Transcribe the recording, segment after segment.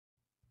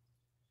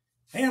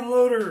Hand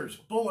loaders,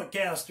 bullet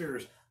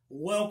casters,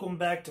 welcome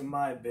back to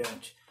my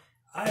bench.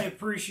 I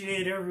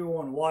appreciate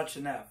everyone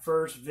watching that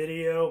first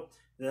video,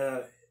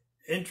 the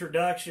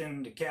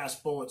introduction to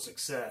cast bullet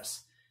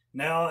success.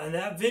 Now, in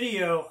that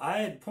video, I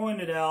had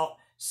pointed out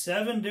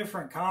 7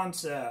 different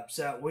concepts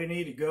that we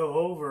need to go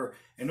over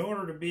in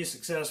order to be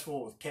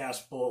successful with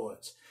cast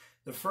bullets.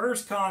 The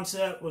first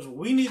concept was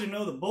we need to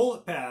know the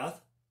bullet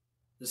path.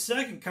 The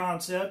second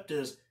concept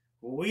is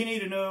we need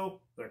to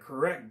know the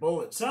correct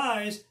bullet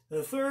size.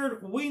 The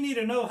third, we need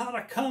to know how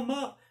to come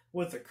up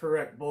with the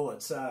correct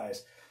bullet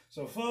size.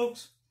 So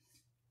folks,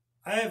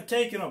 I have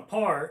taken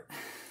apart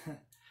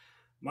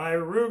my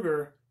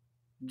Ruger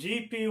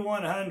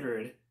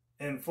GP100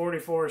 in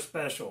 44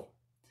 Special.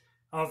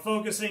 I'm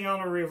focusing on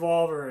a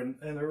revolver, and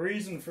the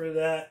reason for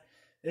that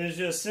is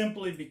just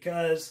simply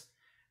because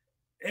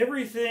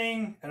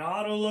everything an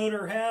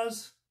autoloader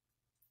has,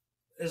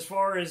 as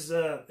far as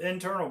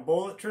internal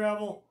bullet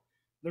travel,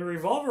 the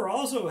revolver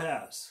also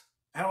has.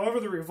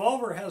 However, the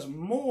revolver has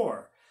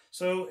more.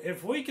 So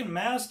if we can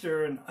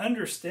master and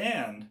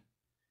understand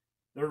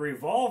the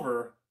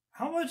revolver,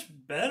 how much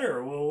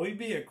better will we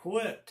be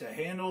equipped to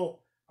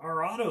handle our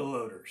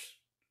autoloaders?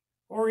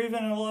 Or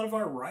even a lot of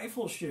our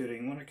rifle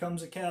shooting when it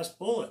comes to cast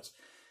bullets.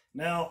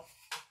 Now,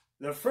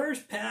 the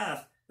first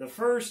path, the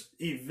first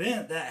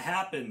event that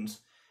happens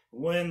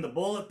when the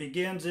bullet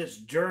begins its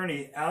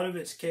journey out of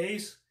its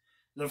case,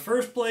 the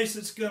first place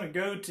it's going to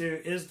go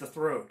to is the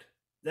throat.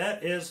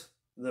 That is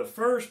the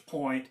first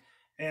point,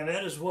 and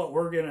that is what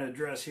we're going to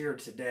address here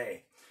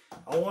today.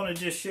 I want to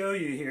just show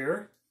you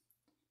here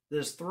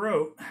this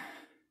throat.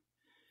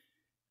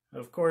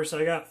 Of course,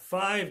 I got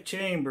 5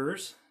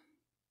 chambers,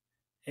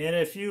 and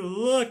if you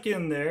look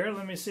in there,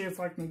 let me see if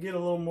I can get a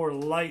little more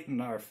light in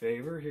our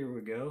favor. Here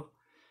we go.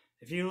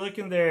 If you look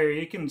in there,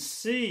 you can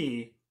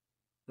see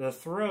the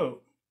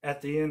throat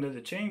at the end of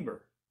the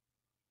chamber.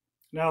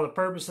 Now, the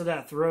purpose of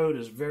that throat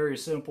is very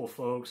simple,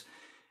 folks.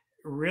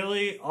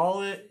 Really,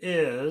 all it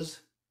is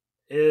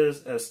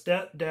a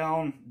step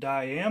down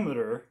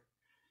diameter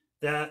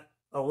that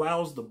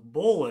allows the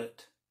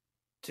bullet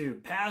to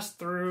pass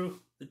through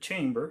the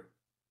chamber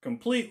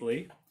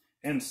completely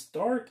and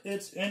start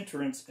its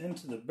entrance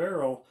into the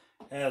barrel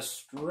as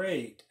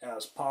straight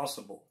as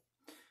possible.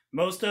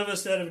 Most of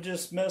us that have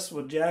just messed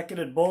with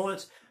jacketed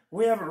bullets,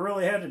 we haven't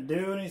really had to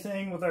do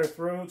anything with our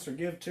throats or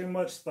give too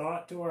much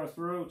thought to our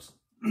throats.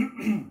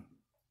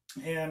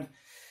 And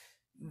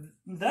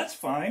that's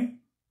fine.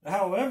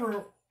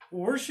 However,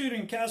 we're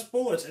shooting cast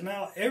bullets, and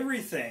now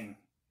everything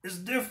is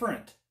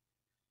different.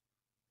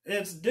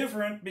 It's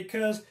different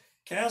because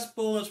cast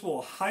bullets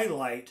will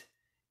highlight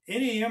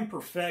any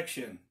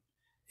imperfection,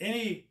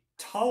 any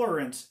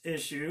tolerance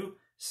issue,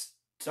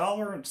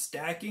 tolerance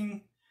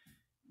stacking,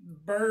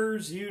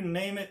 burrs, you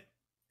name it.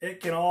 It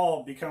can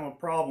all become a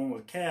problem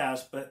with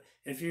cast. But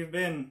if you've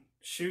been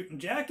shooting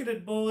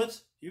jacketed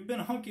bullets, you've been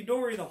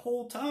hunky-dory the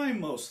whole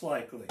time, most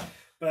likely.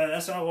 But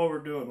that's not what we're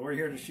doing. We're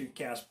here to shoot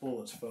cast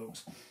bullets,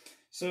 folks.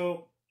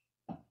 So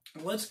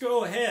let's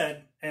go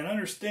ahead and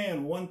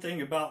understand one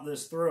thing about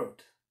this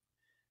throat.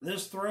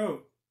 This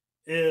throat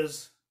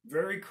is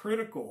very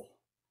critical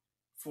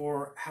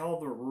for how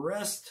the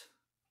rest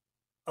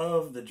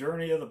of the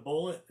journey of the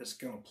bullet is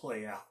going to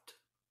play out.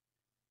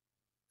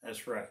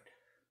 That's right.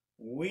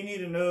 We need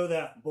to know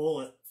that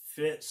bullet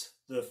fits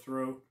the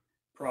throat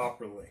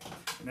properly.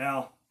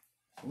 Now,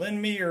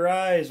 lend me your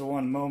eyes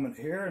one moment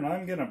here, and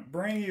I'm going to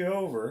bring you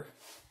over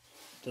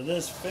to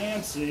this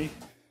fancy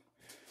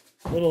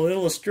little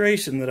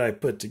illustration that I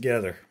put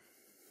together.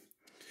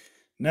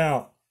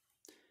 Now,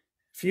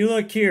 if you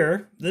look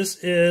here,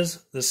 this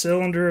is the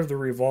cylinder of the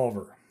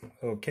revolver.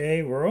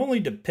 Okay, we're only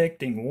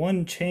depicting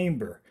one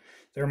chamber.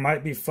 There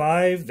might be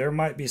 5, there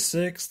might be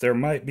 6, there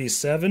might be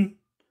 7.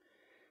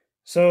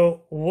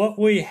 So what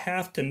we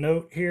have to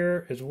note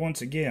here is,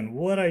 once again,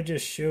 what I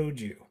just showed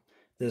you.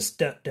 The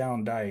step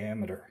down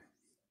diameter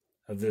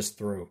of this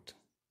throat.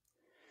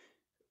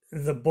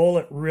 The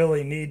bullet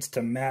really needs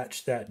to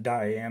match that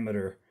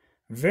diameter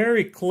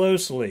very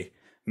closely.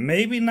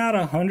 Maybe not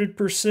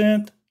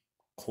 100%,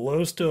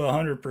 close to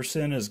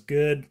 100% is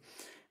good.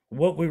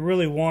 What we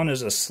really want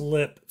is a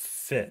slip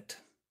fit.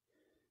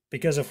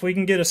 Because if we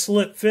can get a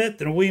slip fit,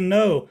 then we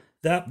know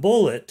that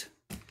bullet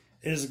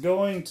is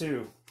going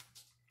to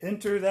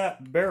enter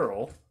that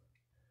barrel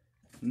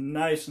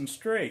nice and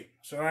straight.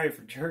 Sorry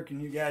for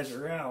jerking you guys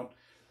around.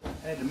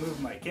 I had to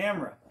move my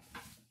camera.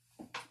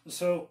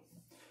 So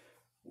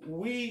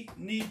we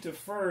need to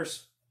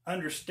first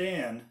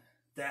understand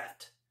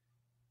that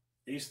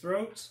these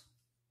throats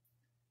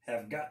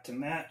have got to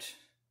match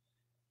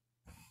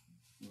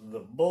the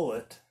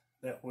bullet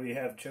that we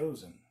have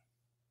chosen.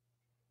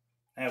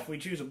 Now, if we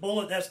choose a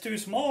bullet that's too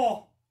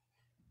small,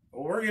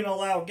 we're going to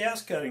allow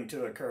gas cutting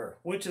to occur,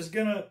 which is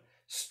going to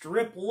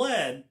strip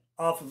lead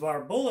off of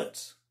our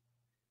bullets.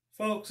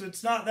 Folks,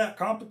 it's not that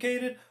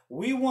complicated.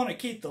 We want to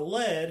keep the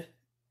lead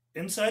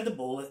inside the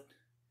bullet.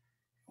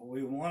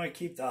 We want to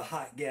keep the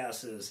hot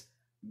gases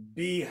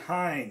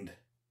behind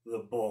the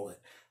bullet.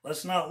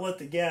 Let's not let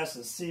the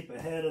gases seep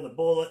ahead of the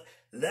bullet.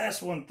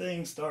 that's when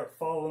things start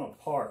falling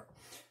apart.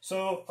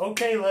 So,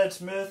 okay,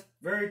 Leadsmith,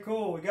 very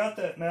cool, we got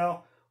that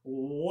now.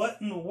 What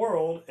in the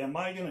world am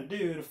I going to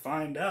do to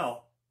find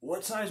out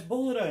what size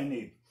bullet I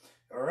need?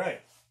 All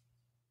right.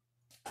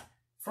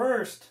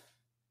 First,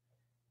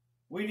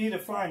 we need to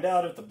find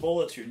out if the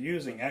bullets you're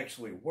using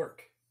actually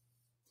work.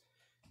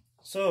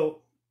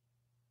 So,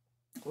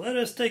 let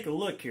us take a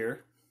look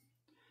here.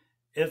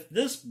 If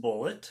this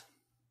bullet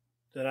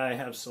that I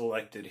have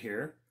selected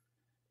here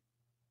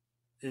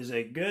is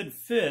a good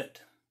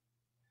fit,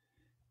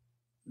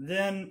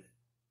 then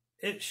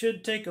it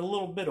should take a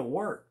little bit of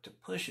work to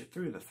push it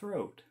through the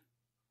throat.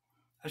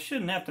 I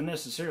shouldn't have to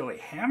necessarily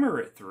hammer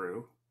it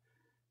through,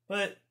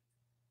 but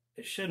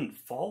it shouldn't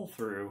fall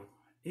through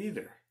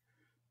either.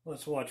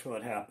 Let's watch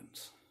what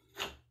happens.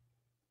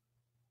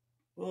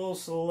 We'll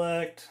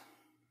select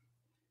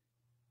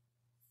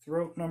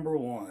throat number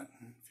 1.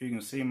 If you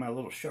can see my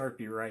little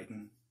Sharpie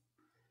writing.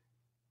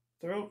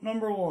 Throat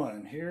number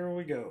 1. Here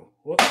we go.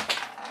 Whoop.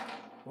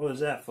 What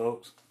is that,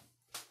 folks?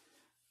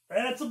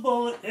 That's a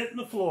bullet hitting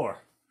the floor.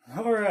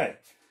 Alright,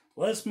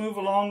 let's move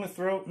along to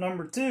throat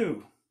number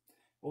 2.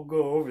 We'll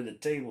go over the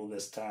table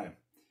this time.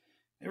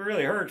 It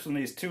really hurts when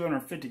these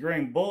 250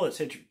 grain bullets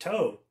hit your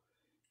toe.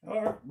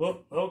 Alright,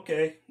 whoop,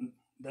 okay,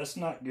 that's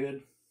not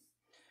good.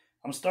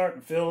 I'm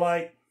starting to feel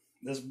like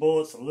this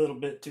bullet's a little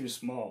bit too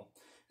small.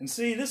 And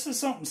see, this is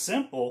something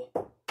simple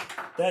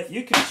that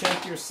you can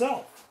check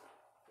yourself.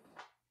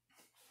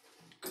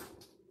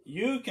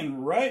 You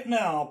can right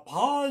now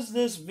pause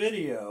this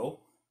video,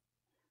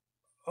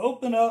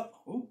 open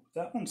up, ooh,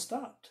 that one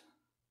stopped.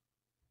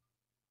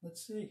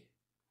 Let's see.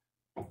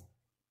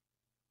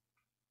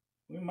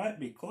 We might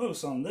be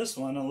close on this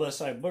one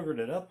unless I boogered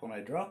it up when I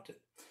dropped it.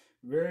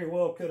 Very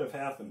well could have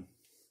happened.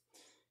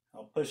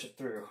 I'll push it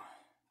through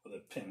with a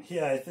pin.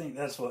 Yeah, I think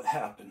that's what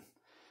happened.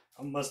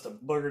 I must have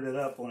boogered it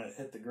up when it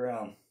hit the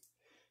ground.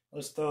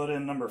 Let's throw it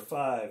in number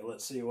 5.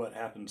 Let's see what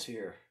happens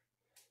here.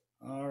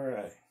 All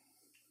right.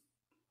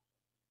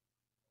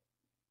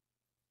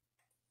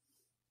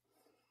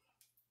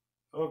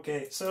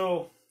 Okay,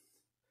 so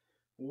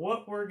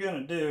what we're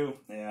going to do,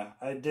 yeah,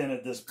 I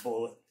dented this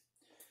bullet.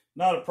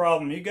 Not a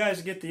problem. You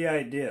guys get the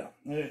idea.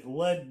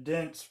 Lead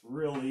dents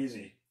real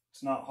easy.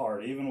 It's not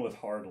hard. Even with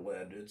hard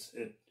lead,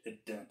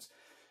 it dents.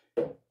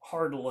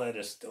 Hard lead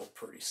is still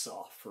pretty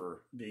soft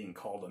for being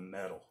called a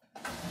metal.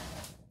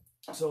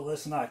 So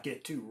let's not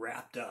get too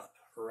wrapped up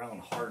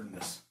around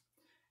hardness.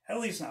 At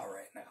least not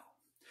right now.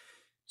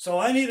 So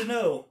I need to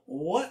know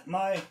what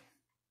my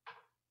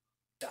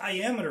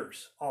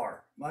diameters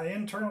are. My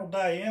internal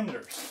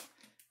diameters.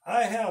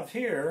 I have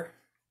here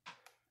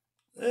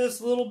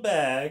this little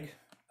bag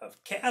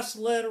of cast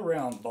lead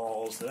round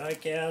balls that I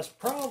cast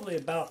probably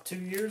about 2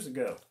 years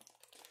ago.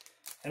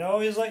 And I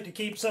always like to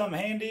keep some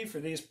handy for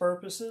these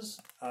purposes.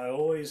 I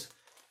always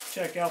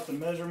check out the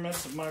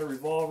measurements of my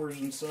revolvers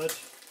and such.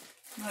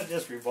 Not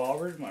just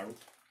revolvers,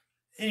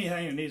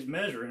 anything that needs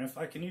measuring. If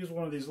I can use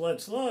one of these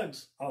lead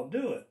slugs, I'll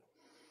do it.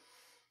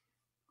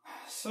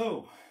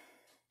 So,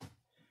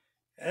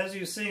 as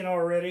you've seen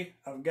already,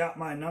 I've got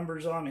my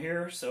numbers on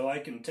here so I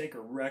can take a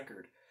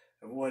record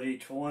of what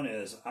each one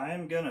is. I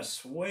am going to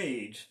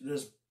swage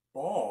this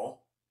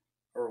ball,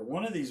 or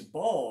one of these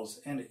balls,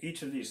 into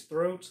each of these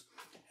throats,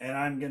 and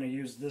I'm going to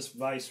use this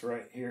vise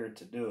right here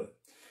to do it.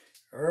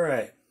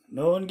 Alright,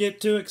 no one get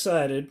too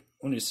excited.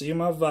 When you see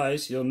my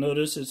vise, you'll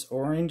notice it's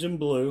orange and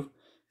blue.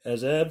 It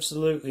has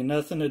absolutely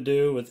nothing to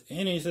do with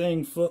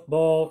anything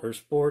football or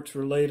sports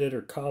related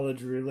or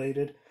college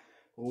related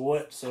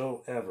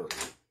whatsoever.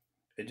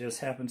 It just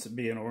happens to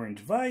be an orange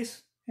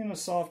vise, and the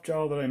soft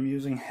jaw that I'm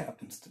using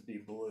happens to be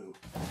blue.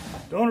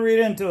 Don't read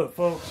into it,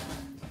 folks.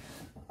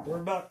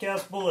 We're about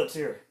cast bullets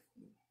here.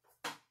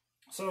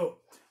 So,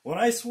 when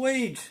I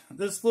swage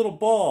this little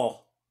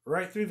ball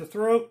right through the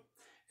throat,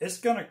 it's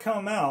going to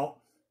come out,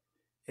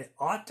 it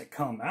ought to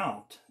come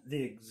out,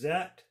 the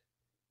exact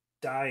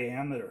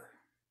diameter.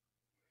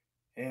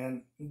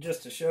 And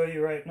just to show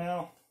you right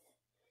now,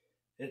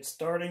 it's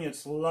starting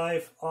its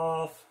life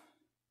off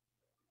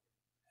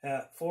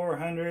at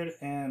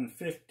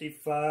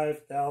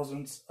 455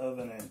 thousandths of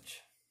an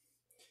inch.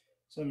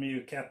 Some of you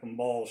cap and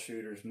ball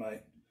shooters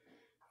might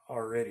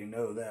already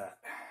know that.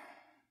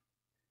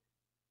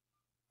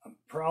 I'm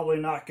probably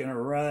not going to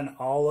run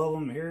all of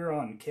them here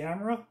on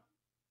camera.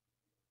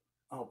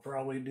 I'll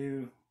probably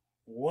do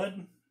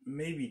 1,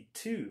 maybe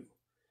 2,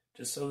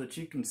 just so that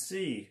you can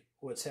see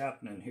what's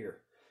happening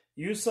here.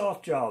 Use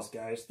soft jaws,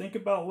 guys. Think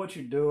about what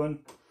you're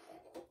doing.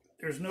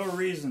 There's no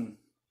reason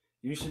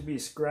you should be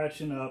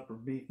scratching up or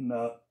beating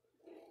up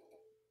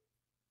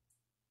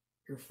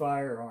your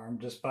firearm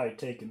just by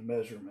taking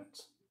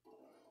measurements.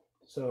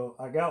 So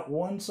I got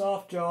one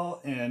soft jaw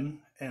in,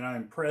 and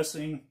I'm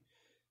pressing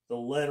the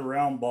lead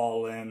round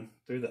ball in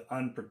through the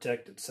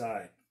unprotected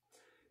side.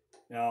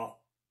 Now,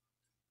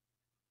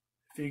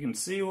 if you can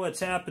see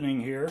what's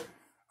happening here,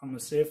 I'm going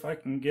to see if I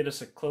can get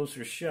us a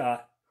closer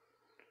shot.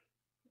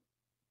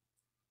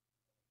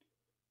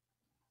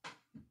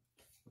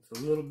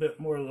 With a little bit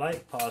more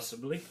light,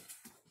 possibly.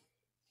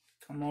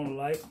 Come on,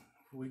 light.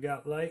 We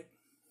got light.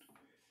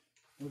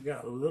 We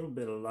got a little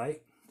bit of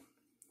light.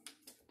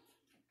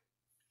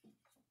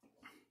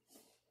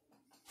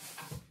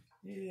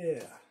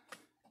 Yeah.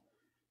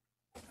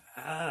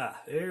 Ah,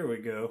 there we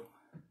go.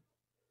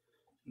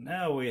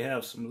 Now we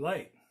have some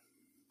light.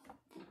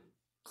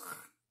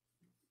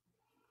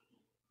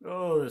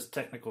 Oh, this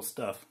technical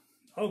stuff.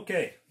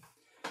 Okay.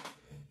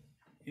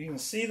 You can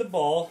see the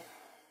ball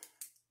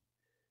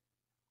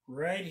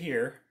right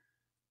here.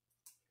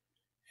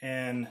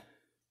 And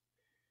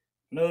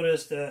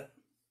notice that,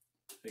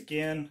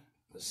 again,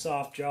 the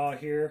soft jaw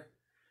here.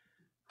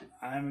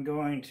 I'm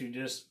going to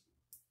just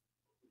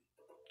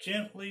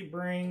gently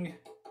bring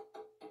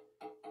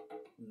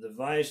the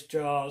vice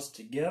jaws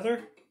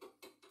together,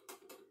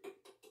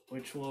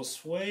 which will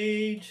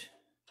assuage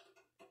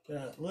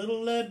that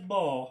little lead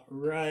ball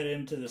right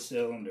into the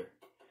cylinder.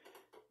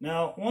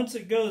 Now, once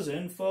it goes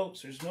in,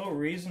 folks, there's no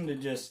reason to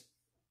just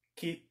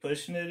keep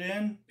pushing it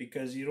in,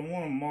 because you don't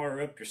want to mar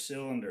up your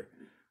cylinder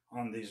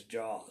on these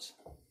jaws.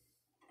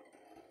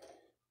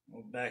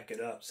 We'll back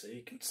it up so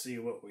you can see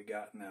what we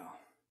got now.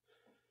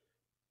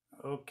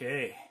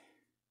 Okay.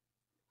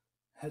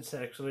 That's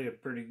actually a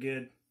pretty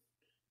good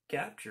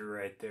capture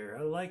right there.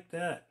 I like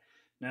that.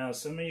 Now,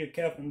 some of you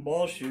Captain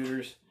Ball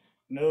shooters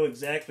know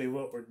exactly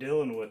what we're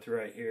dealing with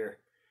right here.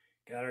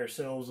 Got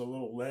ourselves a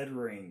little lead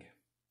ring.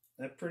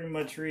 That pretty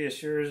much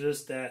reassures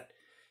us that,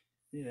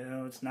 you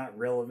know, it's not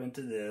relevant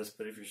to this,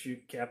 but if you're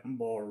shooting Captain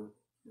Ball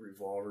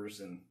revolvers,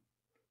 then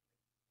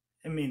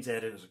it means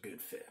that it was a good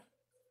fit.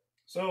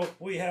 So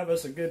we have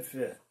us a good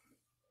fit.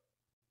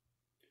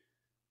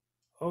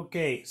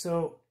 Okay,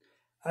 so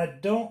I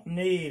don't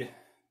need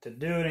to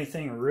do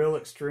anything real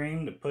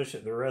extreme to push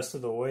it the rest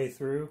of the way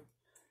through.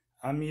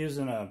 I'm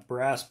using a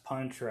brass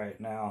punch right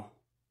now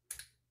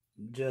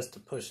just to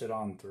push it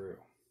on through.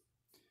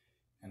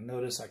 And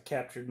notice I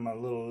captured my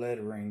little lead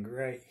ring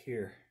right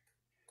here.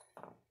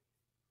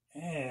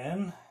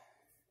 And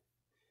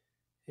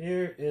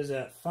here is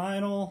that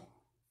final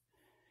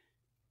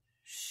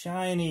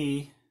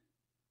shiny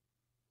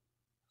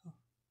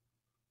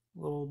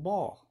little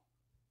ball.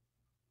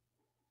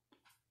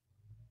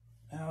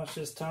 Now it's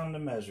just time to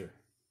measure.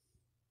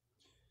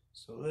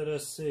 So let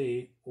us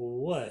see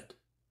what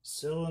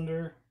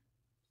cylinder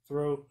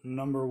throat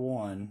number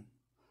 1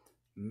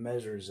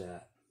 measures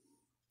at.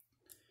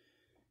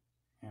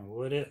 And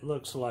what it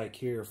looks like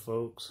here,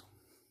 folks,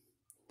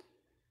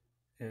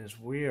 is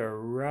we are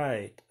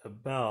right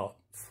about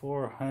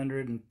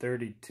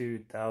 432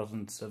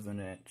 thousandths of an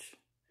inch.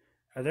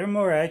 Are there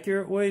more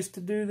accurate ways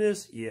to do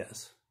this?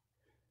 Yes.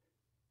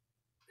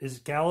 Is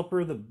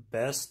caliper the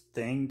best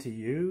thing to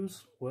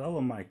use? Well,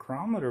 a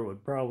micrometer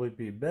would probably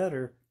be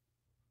better,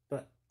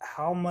 but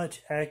how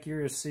much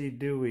accuracy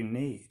do we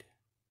need?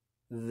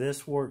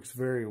 This works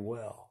very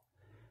well.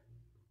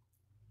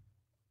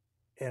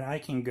 And I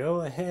can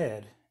go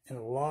ahead and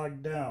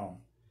log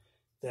down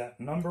that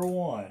number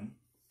 1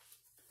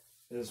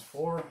 is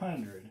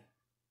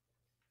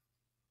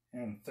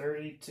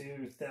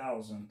 432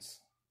 thousandths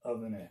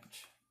of an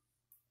inch.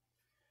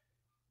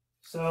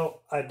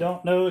 So I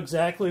don't know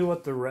exactly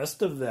what the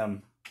rest of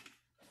them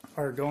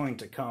are going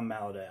to come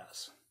out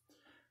as.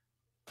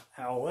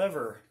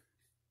 However,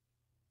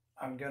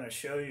 I'm going to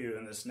show you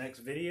in this next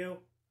video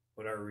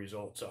what our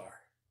results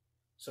are.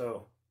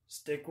 So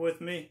stick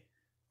with me,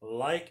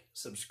 like,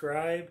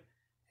 subscribe,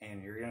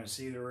 and you're going to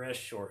see the rest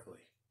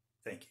shortly.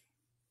 Thank you.